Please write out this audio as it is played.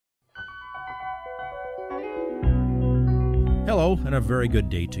Hello, and a very good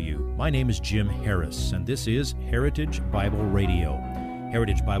day to you. My name is Jim Harris, and this is Heritage Bible Radio.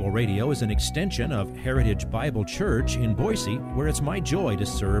 Heritage Bible Radio is an extension of Heritage Bible Church in Boise, where it's my joy to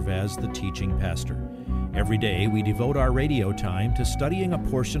serve as the teaching pastor. Every day, we devote our radio time to studying a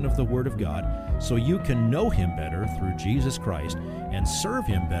portion of the Word of God so you can know Him better through Jesus Christ and serve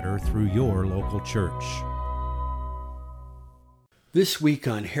Him better through your local church. This week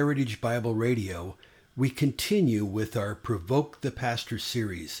on Heritage Bible Radio, we continue with our Provoke the Pastor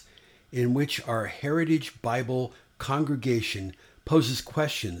series, in which our Heritage Bible congregation poses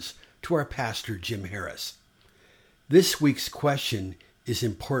questions to our pastor, Jim Harris. This week's question is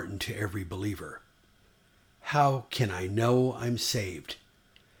important to every believer. How can I know I'm saved?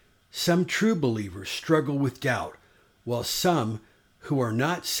 Some true believers struggle with doubt, while some who are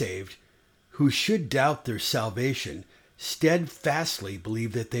not saved, who should doubt their salvation, steadfastly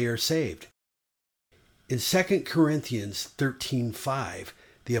believe that they are saved. In 2 Corinthians 13:5,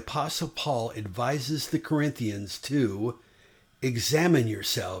 the Apostle Paul advises the Corinthians to examine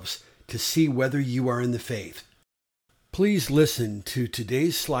yourselves to see whether you are in the faith. Please listen to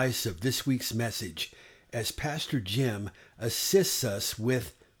today's slice of this week's message as Pastor Jim assists us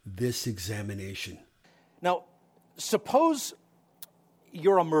with this examination. Now, suppose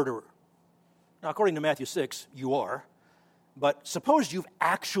you're a murderer. Now, according to Matthew 6, you are. But suppose you've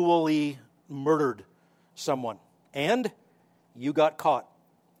actually murdered someone, and you got caught,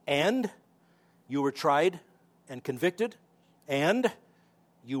 and you were tried and convicted, and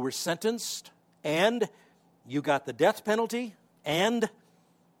you were sentenced, and you got the death penalty, and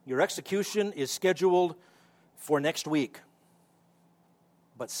your execution is scheduled for next week.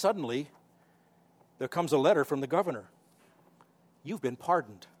 But suddenly, there comes a letter from the governor. You've been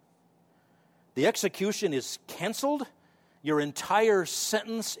pardoned. The execution is canceled. Your entire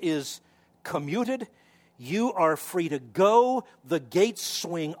sentence is commuted. You are free to go. The gates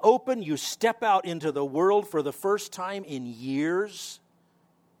swing open. You step out into the world for the first time in years.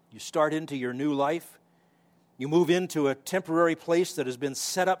 You start into your new life. You move into a temporary place that has been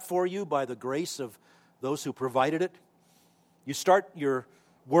set up for you by the grace of those who provided it. You start your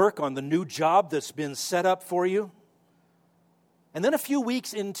work on the new job that's been set up for you. And then a few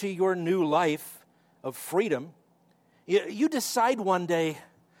weeks into your new life of freedom, you decide one day,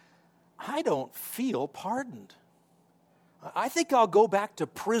 I don't feel pardoned. I think I'll go back to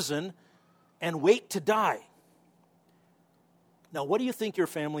prison and wait to die. Now, what do you think your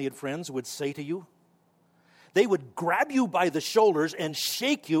family and friends would say to you? They would grab you by the shoulders and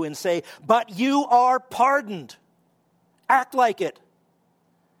shake you and say, but you are pardoned. Act like it.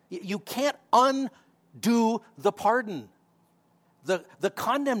 You can't undo the pardon. The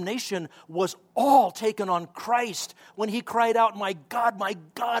condemnation was all taken on Christ when He cried out, my God,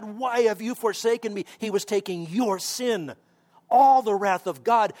 why have you forsaken me? He was taking your sin, all the wrath of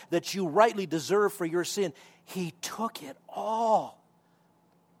God that you rightly deserve for your sin. He took it all.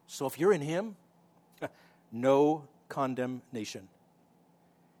 So if you're in Him, no condemnation.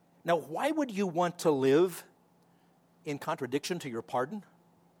 Now, why would you want to live in contradiction to your pardon?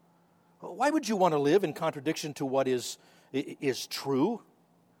 Why would you want to live in contradiction to what is true?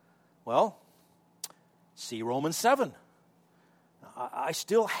 Well, see Romans 7. I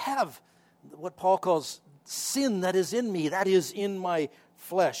still have what Paul calls sin that is in me, that is in my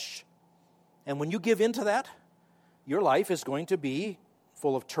flesh. And when you give in to that, your life is going to be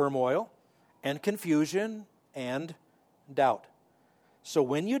full of turmoil and confusion and doubt. So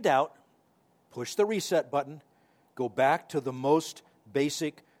when you doubt, push the reset button, go back to the most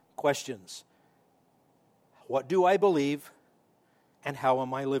basic questions. What do I believe, and how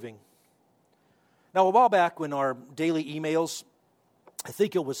am I living? Now, a while back when our daily emails, I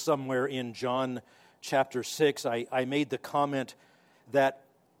think it was somewhere in John chapter 6, I made the comment that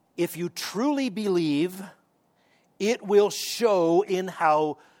if you truly believe, it will show in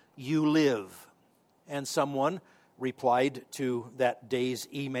how you live. And someone replied to that day's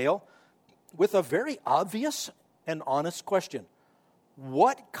email with a very obvious and honest question.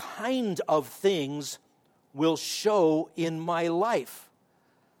 What kind of things will show in my life?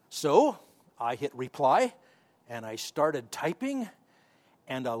 So I hit reply, and I started typing,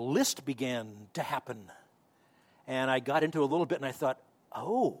 and a list began to happen. And I got into a little bit, and I thought,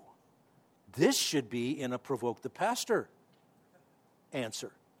 oh, this should be in a Provoke the Pastor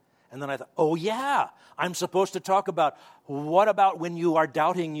answer. And then I thought, oh yeah, I'm supposed to talk about what about when you are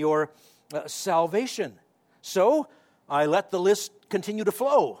doubting your salvation. So I let the list continue to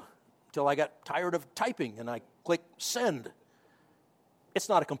flow until I got tired of typing, and I clicked send. It's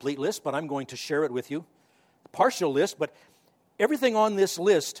not a complete list, but I'm going to share it with you. Partial list, but everything on this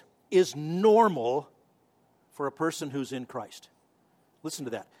list is normal for a person who's in Christ. Listen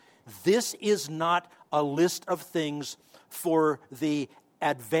to that. This is not a list of things for the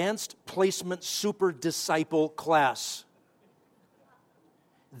advanced placement super disciple class.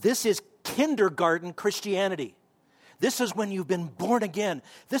 This is kindergarten Christianity. This is when you've been born again.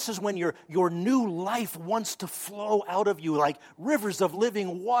 This is when your new life wants to flow out of you like rivers of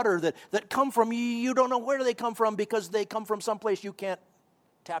living water that come from you. You don't know where they come from because they come from someplace you can't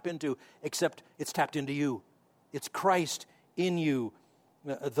tap into, except it's tapped into you. It's Christ in you,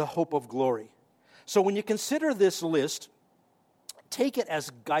 the hope of glory. So when you consider this list, take it as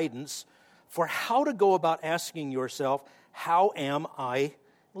guidance for how to go about asking yourself, how am I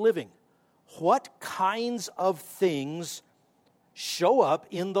living? What kinds of things show up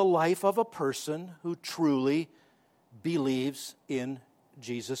in the life of a person who truly believes in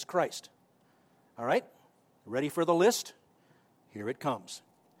Jesus Christ? All right, ready for the list? Here it comes.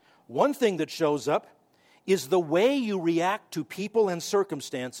 One thing that shows up is the way you react to people and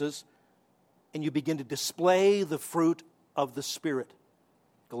circumstances, and you begin to display the fruit of the Spirit.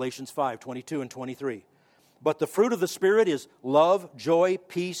 Galatians 5:22 and 23. But the fruit of the Spirit is love, joy,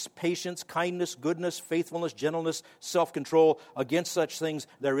 peace, patience, kindness, goodness, faithfulness, gentleness, self-control. Against such things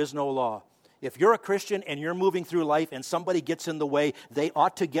there is no law. If you're a Christian and you're moving through life and somebody gets in the way, they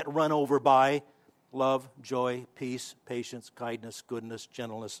ought to get run over by love, joy, peace, patience, kindness, goodness,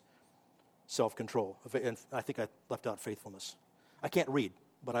 gentleness, self-control. And I think I left out faithfulness. I can't read,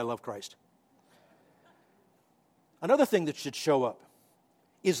 but I love Christ. Another thing that should show up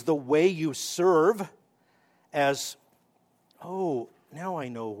is the way you serve as, oh, now I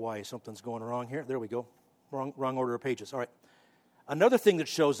know why something's going wrong here. There we go. Wrong order of pages. All right. Another thing that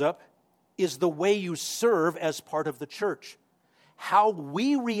shows up is the way you serve as part of the church. How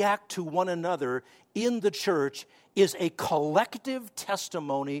we react to one another in the church is a collective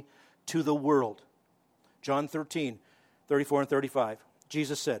testimony to the world. John 13:34 and 35.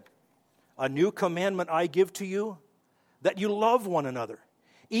 Jesus said, "A new commandment I give to you, that you love one another.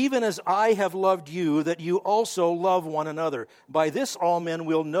 Even as I have loved you, that you also love one another. By this all men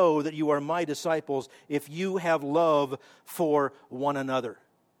will know that you are my disciples, if you have love for one another."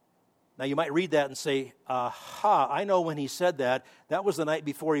 Now you might read that and say, aha, I know when he said that. That was the night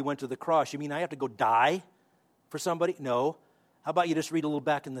before he went to the cross. You mean I have to go die for somebody? No. How about you just read a little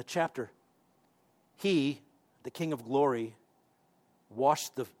back in the chapter? He, the King of glory,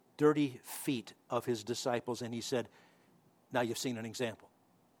 washed the dirty feet of his disciples, and he said, now you've seen an example.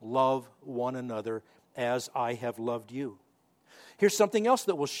 Love one another as I have loved you. Here's something else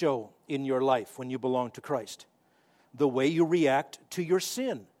that will show in your life when you belong to Christ. The way you react to your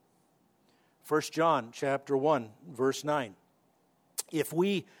sin. 1 John chapter 1, verse 9. If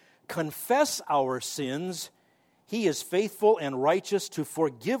we confess our sins, he is faithful and righteous to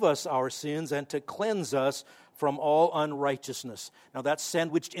forgive us our sins and to cleanse us from all unrighteousness. Now that's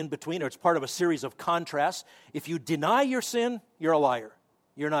sandwiched in between, or it's part of a series of contrasts. If you deny your sin, you're a liar.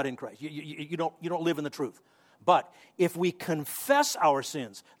 You're not in Christ. You don't live in the truth. But if we confess our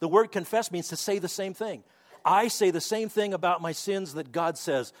sins, the word confess means to say the same thing. I say the same thing about my sins that God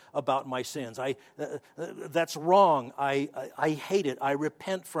says about my sins. That's wrong. I hate it. I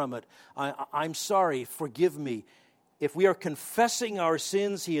repent from it. I'm sorry. Forgive me. If we are confessing our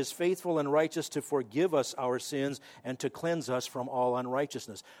sins, he is faithful and righteous to forgive us our sins and to cleanse us from all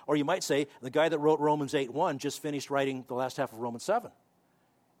unrighteousness. Or you might say, the guy that wrote Romans 8:1 just finished writing the last half of Romans 7.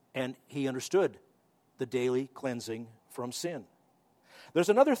 And he understood the daily cleansing from sin. There's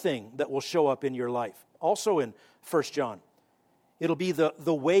another thing that will show up in your life, also in 1 John. It'll be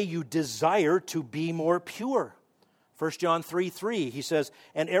the way you desire to be more pure. 1 John 3:3, he says,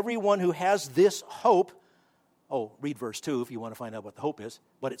 and everyone who has this hope, read verse 2 if you want to find out what the hope is,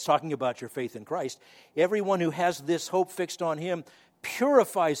 but it's talking about your faith in Christ. Everyone who has this hope fixed on him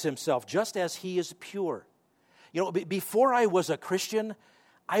purifies himself just as he is pure. You know, before I was a Christian,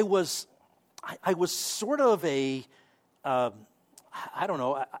 I was sort of I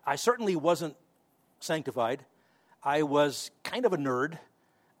certainly wasn't sanctified. I was kind of a nerd.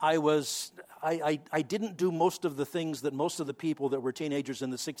 I didn't do most of the things that most of the people that were teenagers in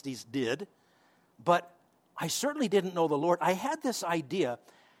the 60s did, but I certainly didn't know the Lord. I had this idea,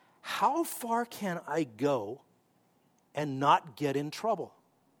 how far can I go and not get in trouble?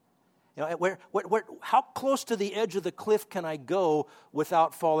 You know, how close to the edge of the cliff can I go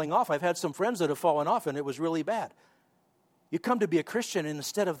without falling off? I've had some friends that have fallen off, and it was really bad. You come to be a Christian, and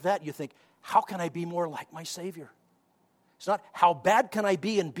instead of that, you think, how can I be more like my Savior? It's not how bad can I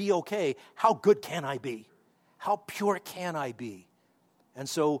be and be okay. How good can I be? How pure can I be? And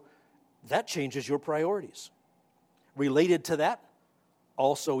so that changes your priorities. Related to that,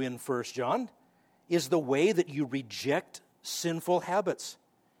 also in 1 John, is the way that you reject sinful habits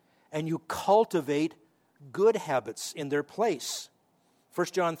and you cultivate good habits in their place. 1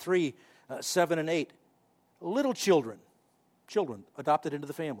 John 3, 7 and 8. Little children adopted into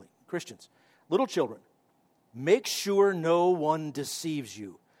the family, Christians, little children, make sure no one deceives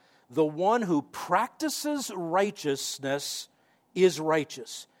you. The one who practices righteousness is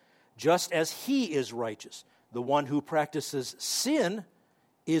righteous, just as he is righteous. The one who practices sin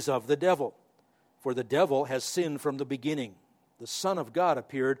is of the devil, for the devil has sinned from the beginning. The Son of God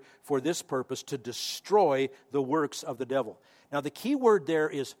appeared for this purpose, to destroy the works of the devil. Now, the key word there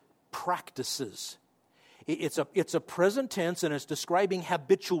is practices. It's a present tense, and it's describing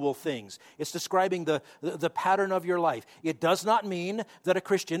habitual things. It's describing the pattern of your life. It does not mean that a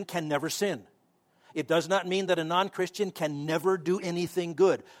Christian can never sin. It does not mean that a non-Christian can never do anything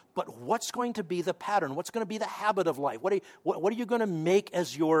good. But what's going to be the pattern? What's going to be the habit of life? What are you going to make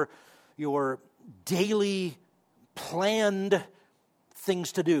as your daily planned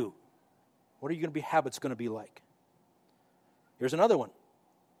things to do? What are habits going to be like? Here's another one.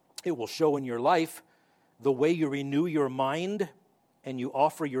 It will show in your life the way you renew your mind and you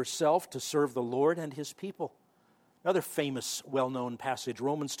offer yourself to serve the Lord and His people. Another famous, well-known passage,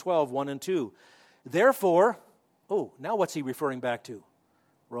 Romans 12, 1 and 2. Therefore, now what's he referring back to?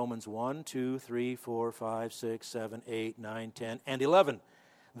 Romans 1, 2, 3, 4, 5, 6, 7, 8, 9, 10, and 11.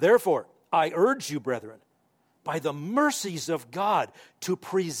 Therefore, I urge you, brethren, by the mercies of God, to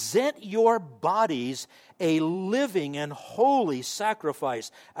present your bodies a living and holy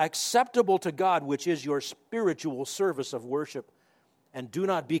sacrifice, acceptable to God, which is your spiritual service of worship. And do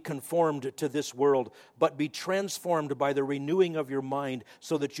not be conformed to this world, but be transformed by the renewing of your mind,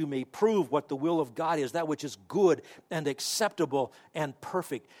 so that you may prove what the will of God is, that which is good and acceptable and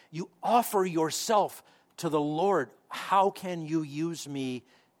perfect. You offer yourself to the Lord. How can you use me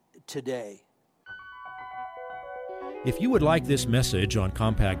today? If you would like this message on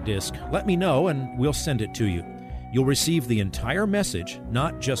compact disc, let me know and we'll send it to you. You'll receive the entire message,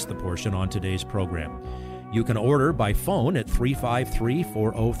 not just the portion on today's program. You can order by phone at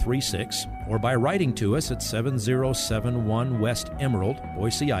 353-4036 or by writing to us at 7071 West Emerald,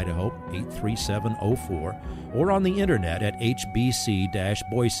 Boise, Idaho, 83704, or on the internet at hbc-boise.org.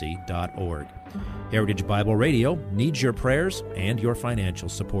 Heritage Bible Radio needs your prayers and your financial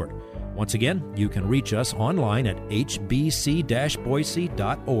support. Once again, you can reach us online at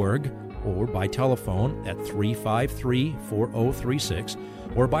hbc-boise.org or by telephone at 353-4036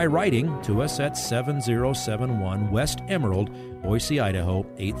 or by writing to us at 7071 West Emerald, Boise, Idaho,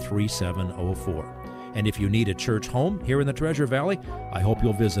 83704. And if you need a church home here in the Treasure Valley, I hope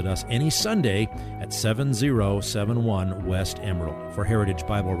you'll visit us any Sunday at 7071 West Emerald. For Heritage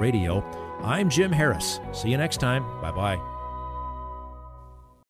Bible Radio, I'm Jim Harris. See you next time. Bye-bye.